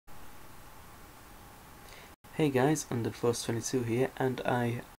Hey guys, Underforce22 here, and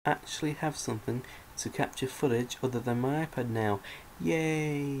I actually have something to capture footage other than my iPad now.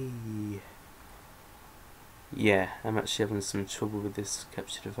 Yay! Yeah, I'm actually having some trouble with this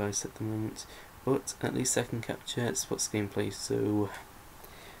capture device at the moment, but at least I can capture Xbox gameplay, so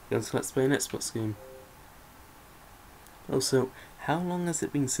going to let's play an Xbox game. Also, how long has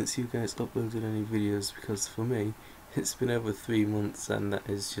it been since you guys uploaded any videos? Because for me, it's been over 3 months, and that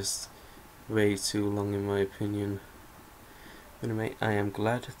is just way too long in my opinion. Anyway, I am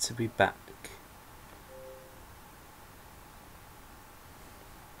glad to be back.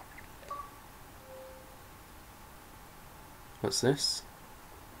 What's this?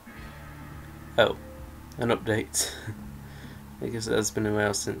 Oh, an update. I guess it has been a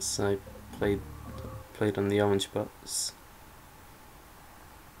while since I played on the Orange Box.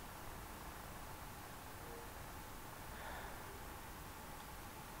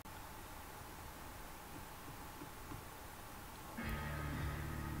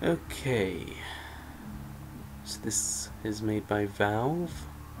 Okay, so this is made by Valve,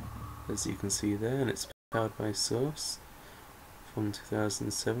 as you can see there, and it's powered by Source from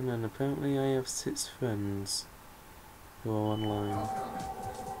 2007, and apparently I have 6 friends who are online.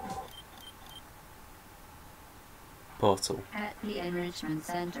 Portal. At the Enrichment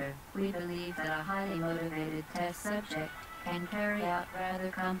Center, we believe that a highly motivated test subject can carry out rather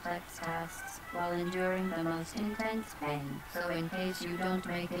complex tasks while enduring the most intense pain. So in case you don't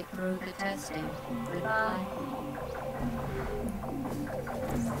make it through the testing, goodbye.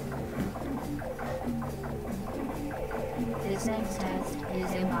 This next test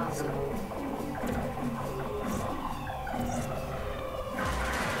is impossible.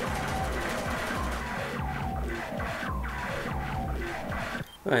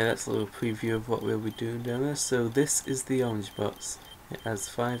 Right, that's a little preview of what we'll be doing down there. So this is the Orange Box. It has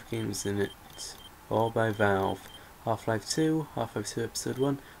 5 games in it, all by Valve. Half-Life 2, Half-Life 2 Episode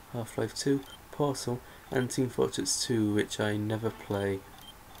 1, Half-Life 2, Portal, and Team Fortress 2, which I never play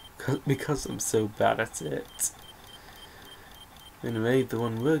because I'm so bad at it. Anyway, the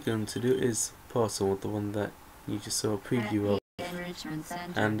one we're going to do is Portal, the one that you just saw a preview of.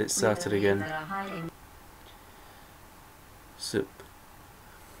 And it started again. So,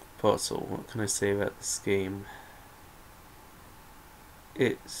 Portal, what can I say about this game?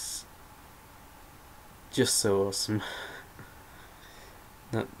 It's just so awesome.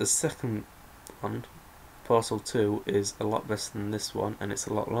 Now, the second one, Portal 2, is a lot better than this one, and it's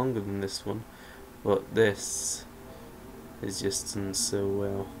a lot longer than this one, but this is just done so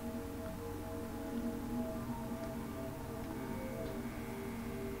well.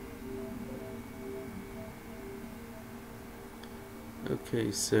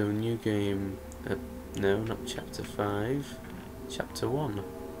 Okay, so new game, no, not chapter 5, chapter 1,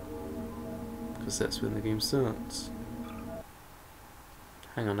 because that's when the game starts.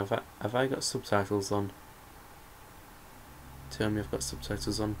 Hang on, have I got subtitles on? Tell me I've got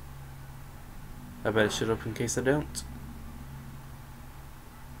subtitles on. I better shut up in case I don't.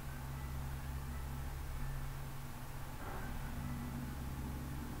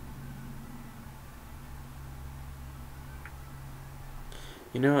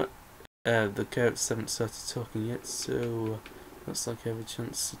 You know what? The characters haven't started talking yet, so looks like I have a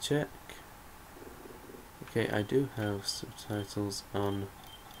chance to check. Okay, I do have subtitles on.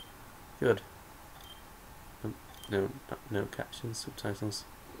 Good. No captions, subtitles.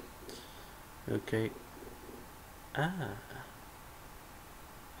 Okay.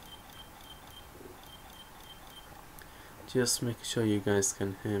 Just making sure you guys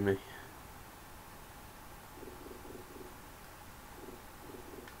can hear me.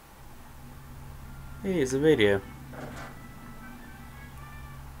 Hey, it's a video.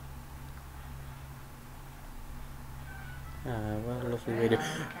 Well, lovely video.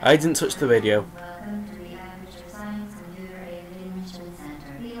 I didn't touch the video. Welcome to the Aperture Science Computer-Aided Enrichment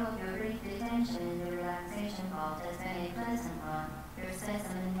Center. We hope your brief detention in the relaxation vault has been a pleasant one. Your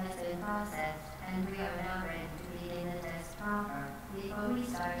specimen has been processed, and we are now ready to begin the test proper. Before we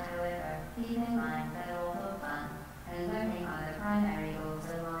start, however, keep in mind that although fun and learning are the primary goals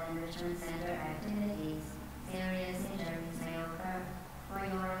of all Enrichment Center activities, serious injuries may occur. For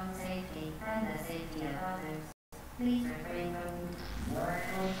your own safety and the safety of others, please refrain from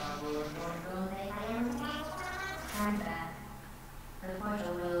Turn back. The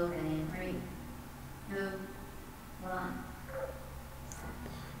portal will open in 3, 2, 1.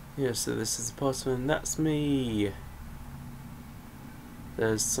 Yeah, so this is the portal, and that's me.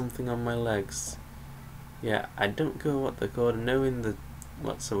 There's something on my legs. Yeah, I don't go what they're called. I know in the...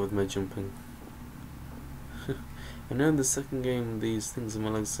 What's up with my jumping? I know in the second game these things on my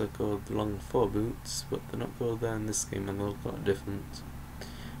legs are called long foreboots, but they're not called that in this game and they look quite different.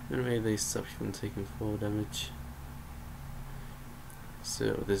 Anyway, they stop you from taking 4 damage.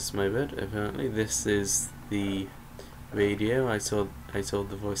 So this is my bed, apparently. This is the radio. I told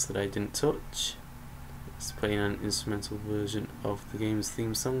the voice that I didn't touch. It's playing an instrumental version of the game's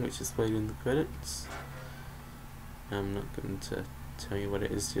theme song, which is played in the credits. I'm not going to tell you what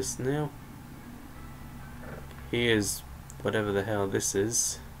it is just now. Here's whatever the hell this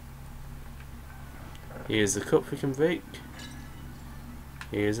is. Here's a cup we can break.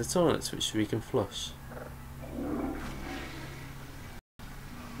 Here's a toilet which we can flush.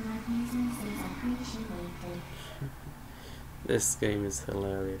 This game is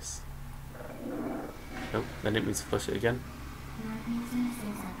hilarious. Oh, I didn't mean to flush it again.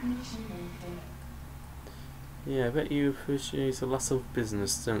 Yeah, I bet you appreciate a lot of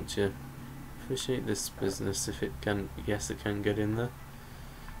business, don't you? Appreciate this business if it can. Yes, it can get in there.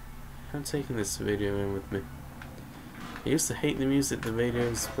 I'm taking this video in with me. I used to hate the music the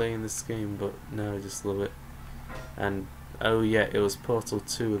radios play in this game, but now I just love it. And oh yeah, it was Portal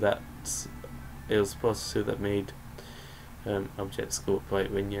 2 that made objects go up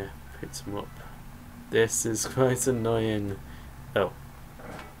right when you picked them up. This is quite annoying. Oh,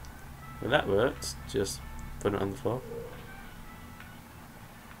 well that worked. Just put it on the floor.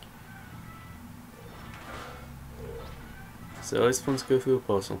 So always fun to go through a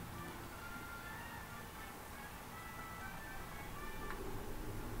portal.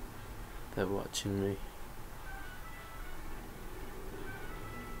 They're watching me.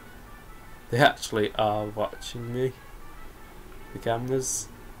 They actually are watching me. The cameras.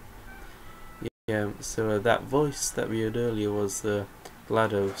 Yeah, so that voice that we heard earlier was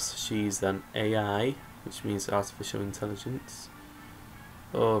GLaDOS. She's an AI, which means artificial intelligence.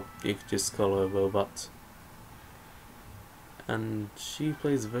 Or you could just call her a robot. And she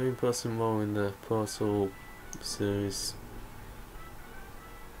plays a very important role in the Portal series.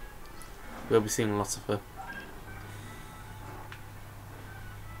 We'll be seeing lots of her.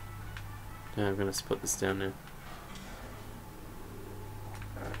 Yeah, I'm going to put this down now.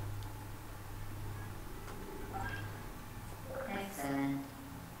 Excellent.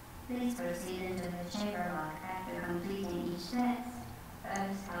 Please proceed into the chamber lock after completing each test.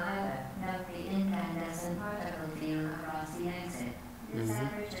 First, however, note the incandescent particle field across the exit. This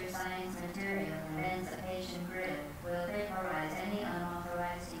aperture science material invents a patient grid will vaporize any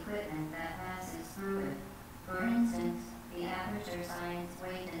unauthorized equipment that passes through it. For instance, the aperture science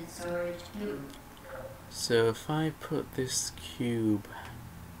weighted storage cube. So if I put this cube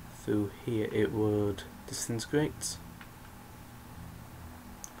through here, it would disintegrate.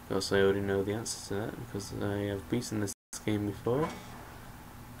 Of course, I already know the answer to that because I have beaten this game before.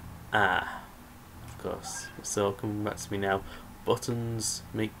 Ah, of course, it's all coming back to me now. Buttons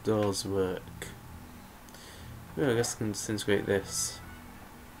make doors work. Well, I guess I can disintegrate this.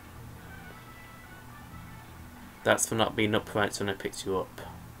 That's for not being upright when I picked you up.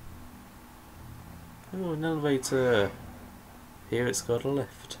 Oh, an elevator. Here it's got a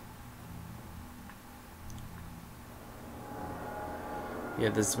lift. Yeah,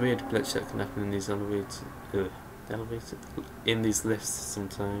 there's a weird glitch that can happen in these in these lifts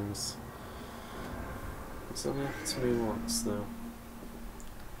sometimes. It's only happened to me once though.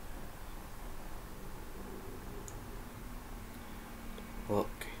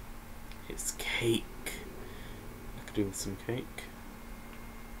 Look, it's cake. I could do with some cake.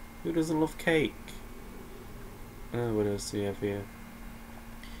 Who doesn't love cake? What else do we have here?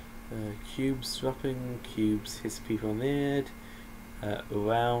 Cubes dropping, cubes hit people on the head.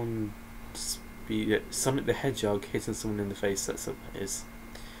 Sonic the Hedgehog hitting someone in the face, that's what that is.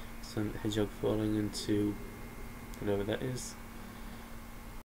 Sonic the Hedgehog falling into whatever that is.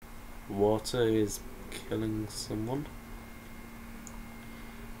 Water is killing someone.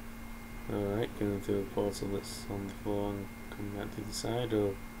 Alright, going through a portal that's on the floor and coming out to the side,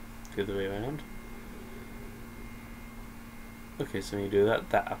 or the other way around. Okay, so when you do that,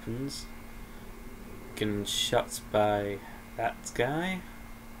 that happens. Getting shot by that guy.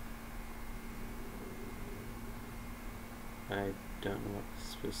 I don't know what I'm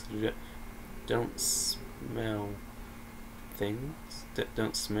supposed to do. Don't smell things.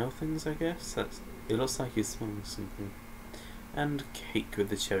 Don't smell things, I guess. It looks like he's smelling something. And cake with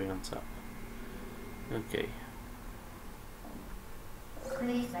the cherry on top. Okay.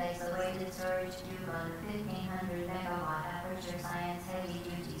 Please place a weighted storage cube on the 1500 megawatt aperture science heavy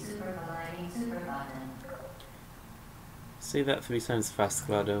duty super colliding super button. Say that 3 times fast,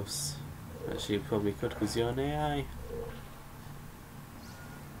 GLaDOS. Actually, you probably could because you're an AI.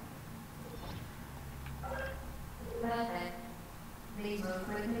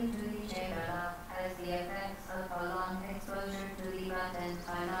 directly to the chamber lock, as the effects of prolonged exposure to the content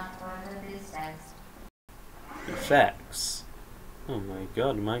are not part of this text. Effects? Oh my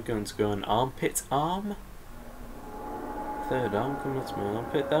god, am I going to go an armpit arm? Third arm coming to my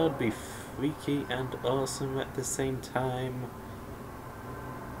armpit? That would be freaky and awesome at the same time.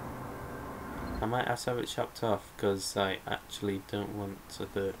 I might have to have it chopped off because I actually don't want a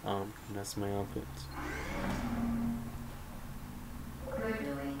third arm coming as my armpit. You're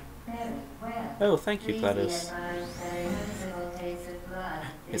doing very well. Oh, thank you, GLaDOS.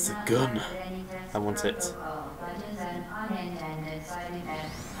 It's a gun. I want it.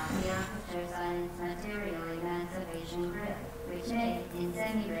 Which may, in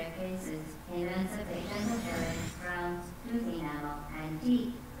semi-rare cases, emancipate endotheliums, grounds, tooth enamel, and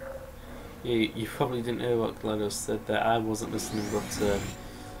teeth. You probably didn't hear what GLaDOS said there. I wasn't listening, but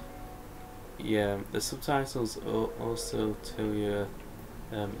yeah, the subtitles also tell you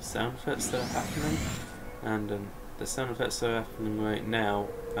sound effects that are happening, and the sound effects that are happening right now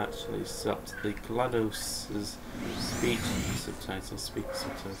actually stopped the GLaDOS's speech subtitles, speaker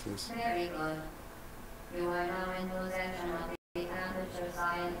subtitles. Very good. You are now in possession of the Aperture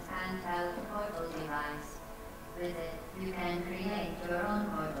Science handheld portal device. With it, you can create your own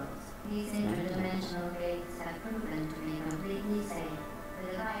portals. These interdimensional gates have proven to be completely safe.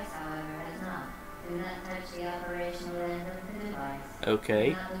 The device, however, has not. Do not touch the operational end of the device. Okay.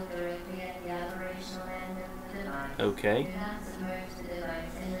 Do not look directly at the operational end of the device. Okay. Do not submerge the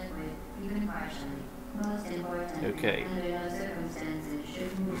device in liquid, even partially. Most importantly, Okay. under no circumstances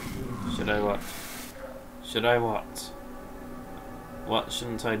should move. Should I what? Should I what? What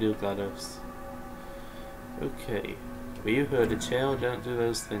shouldn't I do, GLaDOS? Okay. Well, you heard it, Chell, don't do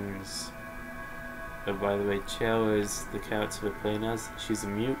those things. Oh, by the way, Chell is the character we're playing as. She's a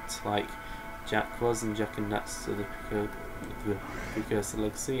mute, like Jack was in Jak and Daxter to the Precursor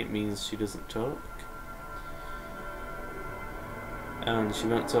Legacy. It means she doesn't talk. And she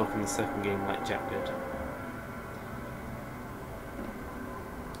won't talk in the second game like Jack did.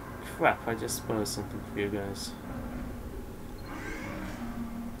 Crap, I just spoiled something for you guys.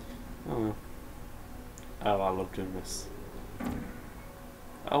 Oh well. Oh, I love doing this.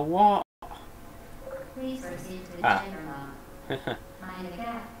 Oh, what? Please proceed to the chamber lock. Mind the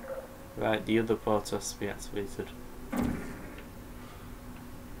gap. Right, the other port has to be activated.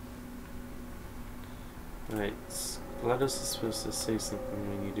 Right, GLaDOS is supposed to say something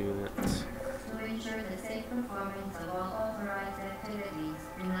when you do that. To ensure the safe performance of all authorized activities,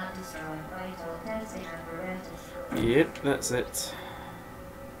 do not destroy vital testing apparatus. Yep, that's it.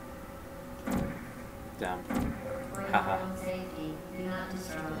 Damn. For your own safety, do not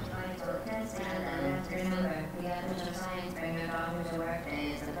destroy vital testing apparatus. Remember, the Aperture Science bring your daughter to work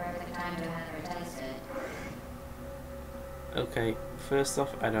day is the perfect time to have her tested. Okay, first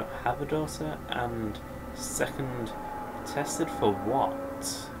off, I don't have a daughter, and second, tested for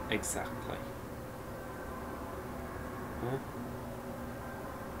what exactly? Huh?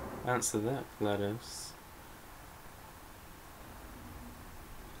 Answer that, GLaDOS.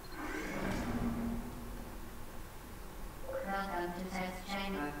 Welcome to Test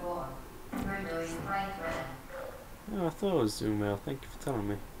Chamber 4. We're doing quite well. Oh, I thought I was doing well. Thank you for telling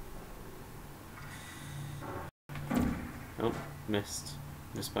me. Oh, missed.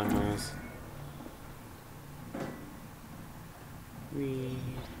 Missed by miles. Whee.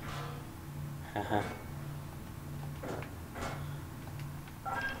 Haha.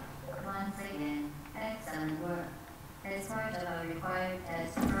 Once again, excellent work. As part of our required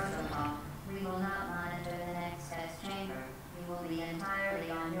test protocol, we will not monitor the next test chamber. You will be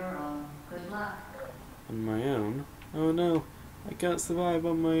entirely on your own. Good luck. On my own? Oh no, I can't survive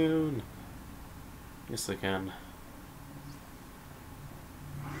on my own. Yes, I can.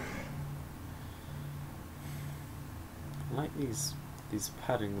 I like these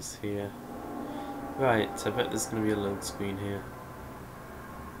paddings here. Right, I bet there's going to be a load screen here.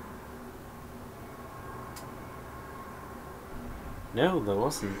 No, there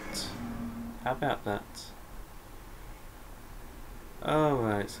wasn't. How about that?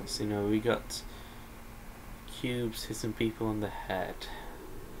 Alright, so let's see now. We got cubes hitting people on the head.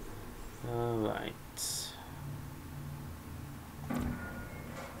 Alright.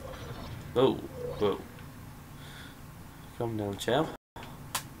 Oh, whoa. Calm down, Chell.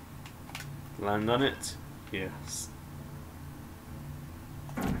 Land on it. Yes.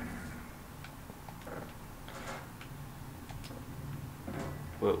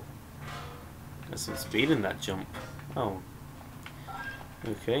 Whoa. There's some speed in that jump. Oh.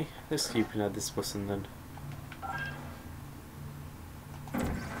 Okay, let's see if we can add this button then.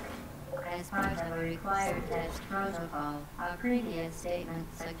 As part of our required test protocol. Our previous statement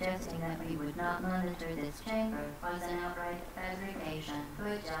suggesting that we would not monitor this chamber was an outright fabrication.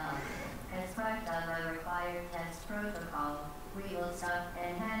 Good job. As part of a required test protocol, we will stop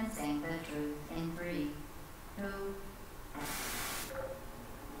enhancing the truth in 3, 2,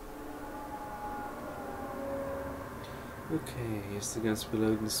 Okay, is there going to be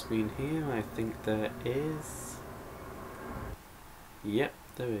loading screen here? I think there is. Yep,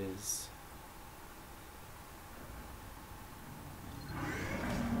 there is.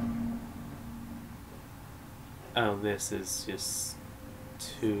 Oh, this is just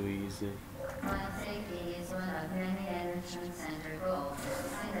too easy. While safety is one of many enrichment center goals,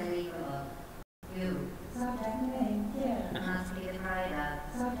 unbelievable. You, subject name here, must be the pride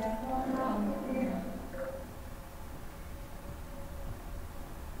of subject one wrong here.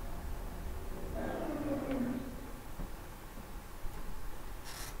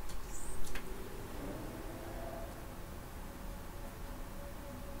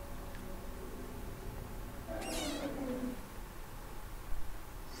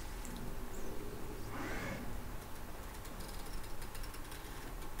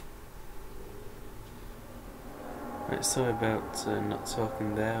 Right, sorry about not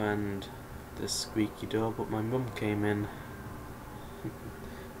talking there and the squeaky door, but my mum came in.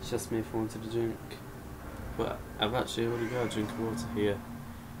 She asked me if I wanted a drink, but I've actually already got a drink of water here.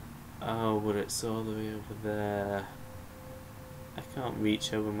 Oh, but it's all the way over there. I can't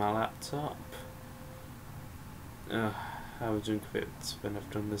reach over my laptop. I will drink of it when I've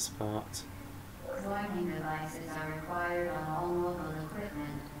done this part. Warning devices are required on all mobile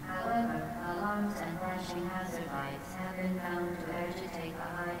equipment. However, alarms and flashing hazard lights have been found to agitate a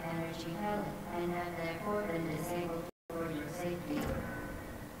high-energy pellet and have therefore been disabled for your safety.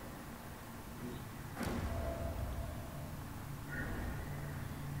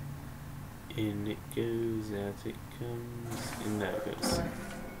 In it goes, out it comes, in there it goes.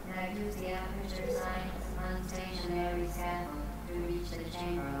 Now use the aperture science non-stationary scaffold to reach the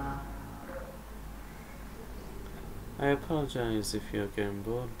chamber lock. I apologise if you're getting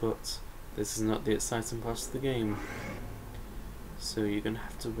bored, but this is not the exciting part of the game. So you're going to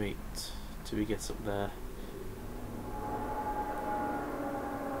have to wait till we get up there.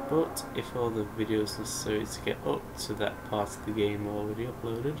 But if all the videos necessary to get up to that part of the game are already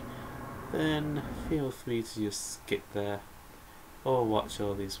uploaded, then feel free to just skip there. Or watch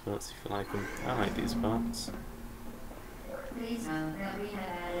all these parts if you like them. I like these parts. Please note that we have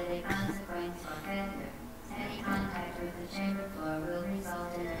added a consequence for failure. Any contact with the chamber floor will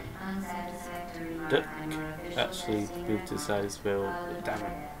result in an unsatisfactory Duck mark on your official actually testing moved to the side as well. record. Damn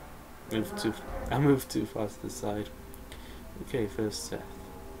it. I moved too far to the side. Okay, first Seth.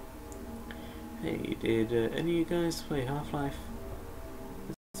 Hey, did any of you guys play Half-Life?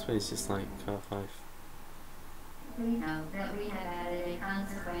 This plays just like Half-Life. Please note that we have added a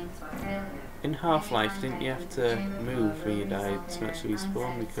consequence for failure. In Half-Life, didn't you have to move when you died to actually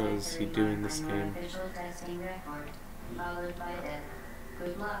respawn because you're doing this game?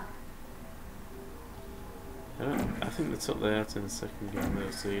 Good luck. I think they took that out in the second game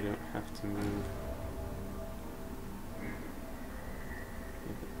though, so you don't have to move.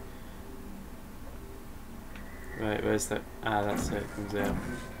 Right, where's that? Ah, that's how it comes out.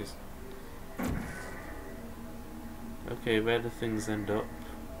 Just okay, where do things end up?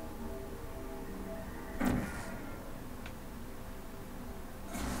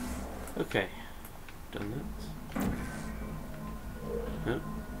 Okay, done that. Oh,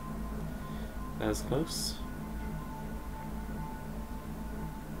 that was close.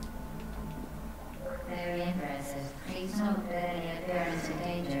 Very impressive. Please note that any appearance of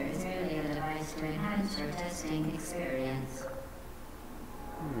danger is merely a device to enhance your testing experience.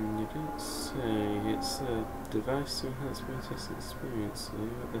 You don't say. It's a device to enhance my testing experience. So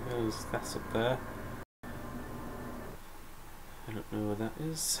what the hell is that up there? I don't know what that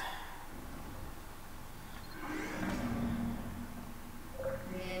is.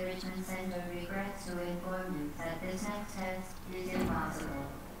 The Enrichment Center regrets to inform you that this next test is impossible.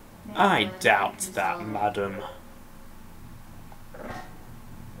 I doubt that, madam.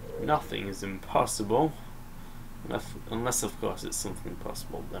 Nothing is impossible. Unless, of course, it's something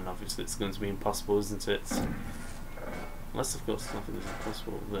impossible. Then obviously it's going to be impossible, isn't it? Unless, of course, nothing is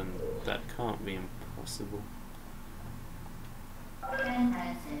impossible, then that can't be impossible.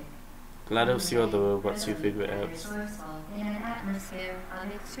 Fantastic. GLaDOS, you're the robots who figure it out. Resourceful in an atmosphere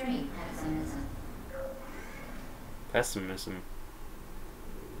of extreme pessimism. Pessimism.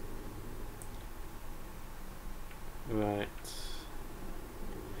 Right.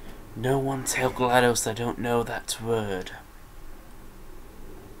 No one tell GLaDOS I don't know that word.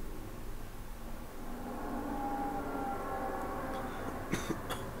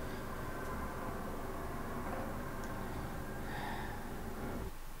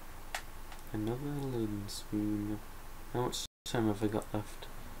 Another loading screen. How much time have I got left?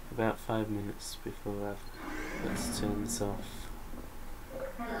 About 5 minutes before let's turn this off.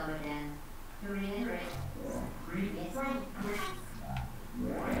 Hello again. To reiterate,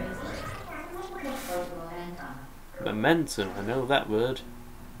 Momentum, I know that word.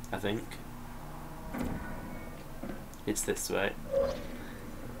 I think. It's this way.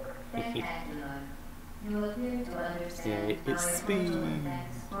 Spectacular. You appear to understand Yeah, it's how a speed. portal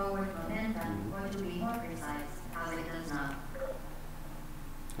affects forward momentum, or to be more precise, how it does not.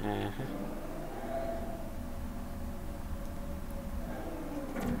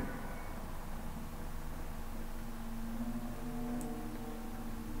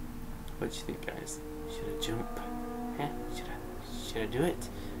 What do you think, guys? Should I jump? Huh? Should I do it?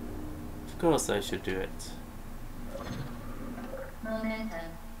 Of course I should do it.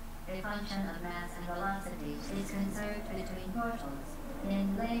 Momentum, a function of mass and velocity, is conserved between portals.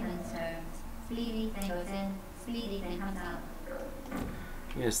 In layman's terms, speedy thing goes in, speedy thing comes out.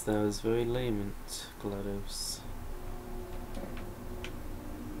 Yes, that was very layman, GLaDOS.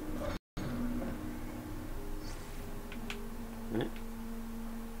 Right.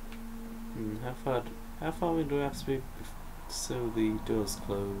 How far away do I have to be so the doors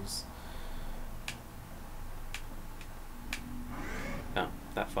close? Oh,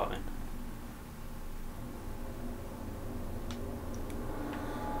 that far in.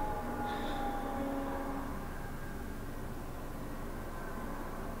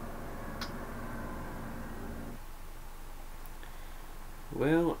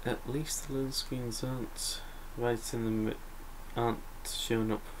 Well, at least the load screens aren't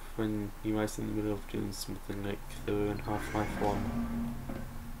showing up when you're right in the middle of doing something like they were in Half-Life 1.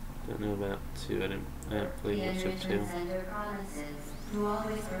 Don't know about 2, I don't play The much of 2. Enrichment Center promises to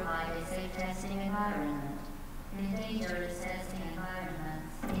always provide a safe testing environment. In dangerous testing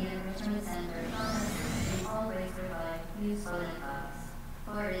environments, the Enrichment Center promises to always provide useful inputs.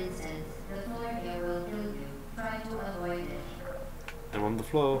 For instance, the floor here will kill you. Try to avoid it. I'm on the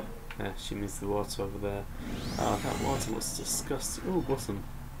floor. She means the water over there. Oh, that water looks disgusting. Oh, bottom.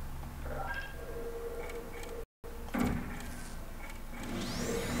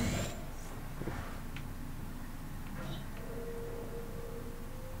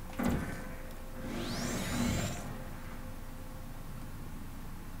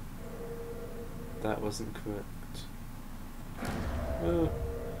 That wasn't correct. Oh.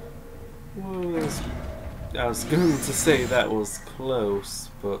 Whoa. I was going to say that was close,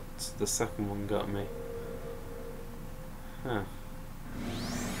 but the second one got me. Huh.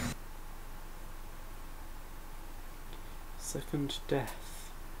 Second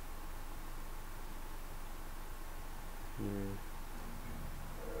death.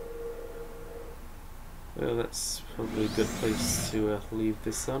 Well, that's probably a good place to leave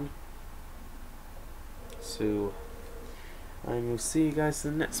this on. So, I will see you guys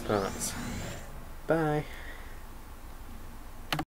in the next part. Bye.